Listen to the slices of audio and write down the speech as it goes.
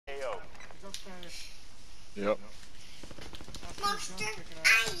Yep. Monster,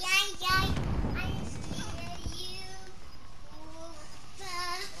 I see you.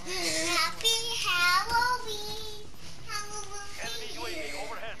 Happy Halloween.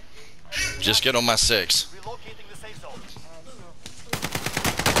 Just get on my 6. Relocating the safe zone.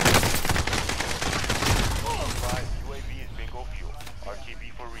 UAV is bingo fuel. RTB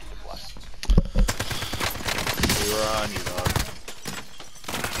for resupply. We were on you, dog.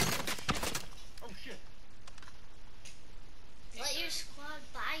 Oh shit. Let your squad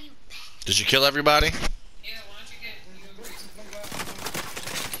buy you back. Did you kill everybody? Yeah, why don't you get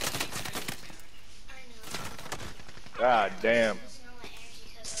God damn.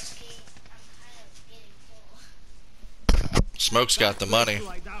 Smoke's got the money.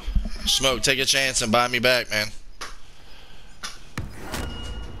 Smoke, take a chance and buy me back, man.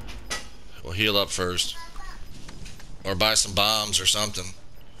 We'll heal up first. Or buy some bombs or something.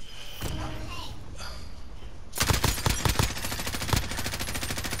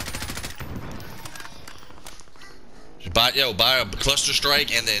 Buy a cluster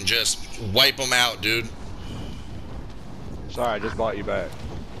strike and then just wipe them out, dude. Sorry, I just bought you back.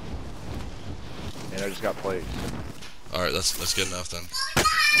 And I just got plates. Alright, that's good enough then.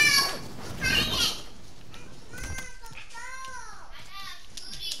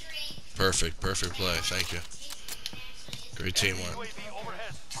 Perfect play, thank you. Great teamwork.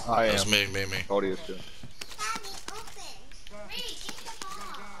 I am. That was me. Cody is too.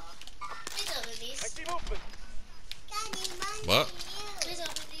 What?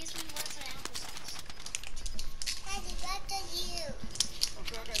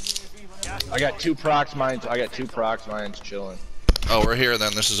 I got two prox mines. I got two prox mines chilling. Oh, we're here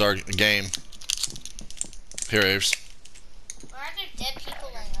then. This is our game. Here, Aves. Why are there dead people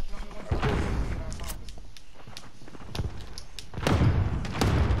laying up?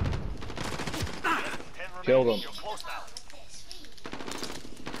 Killed him.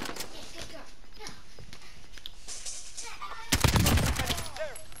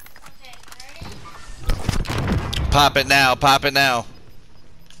 Pop it now. Pop it now.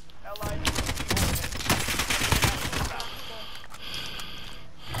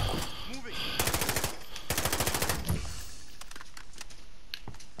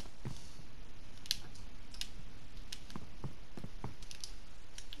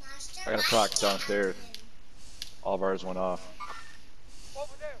 I got a prox downstairs. All of ours went off.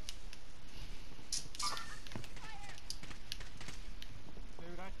 Over there.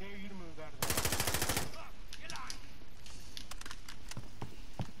 Dude, I dare you to move out of there.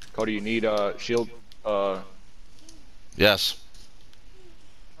 Cody, you need a shield. Yes.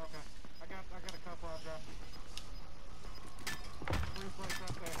 Okay, I got a couple I've got. 3 plates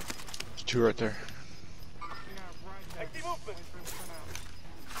right there. There's two right there. Yeah, right there. Active movement. Wait for him to come out.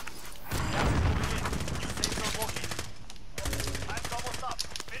 Time's almost up.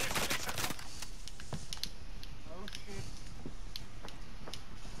 Finish the mission. Oh shit.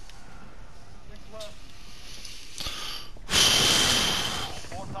 6 left.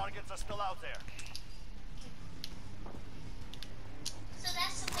 4 targets are still out there. So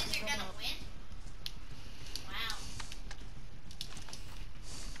that's the way they're gonna win? Wow.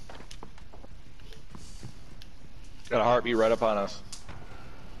 Got a heartbeat right up on us.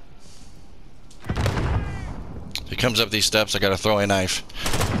 He comes up these steps. I got to throw a knife.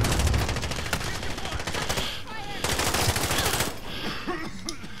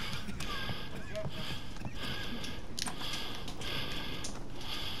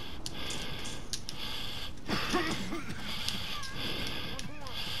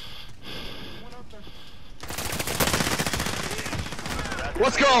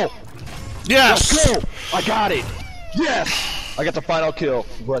 Let's go! Yes! Let's go! I got it! Yes! I got the final kill.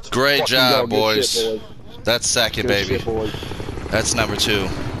 Let's Great fucking job, go. Good boys. shit, boys. That's second, Good baby. shit, boys. That's number 2.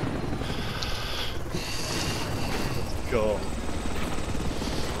 Go.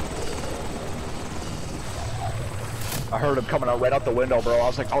 I heard him coming out right out the window, bro. I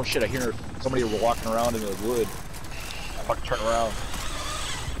was like, oh shit, I hear somebody walking around in the wood. I fucking turn around.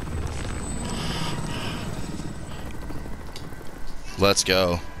 Let's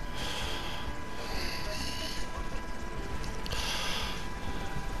go.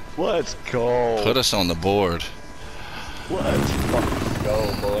 Let's go. Put us on the board. Let's fucking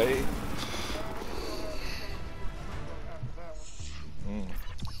go, boy.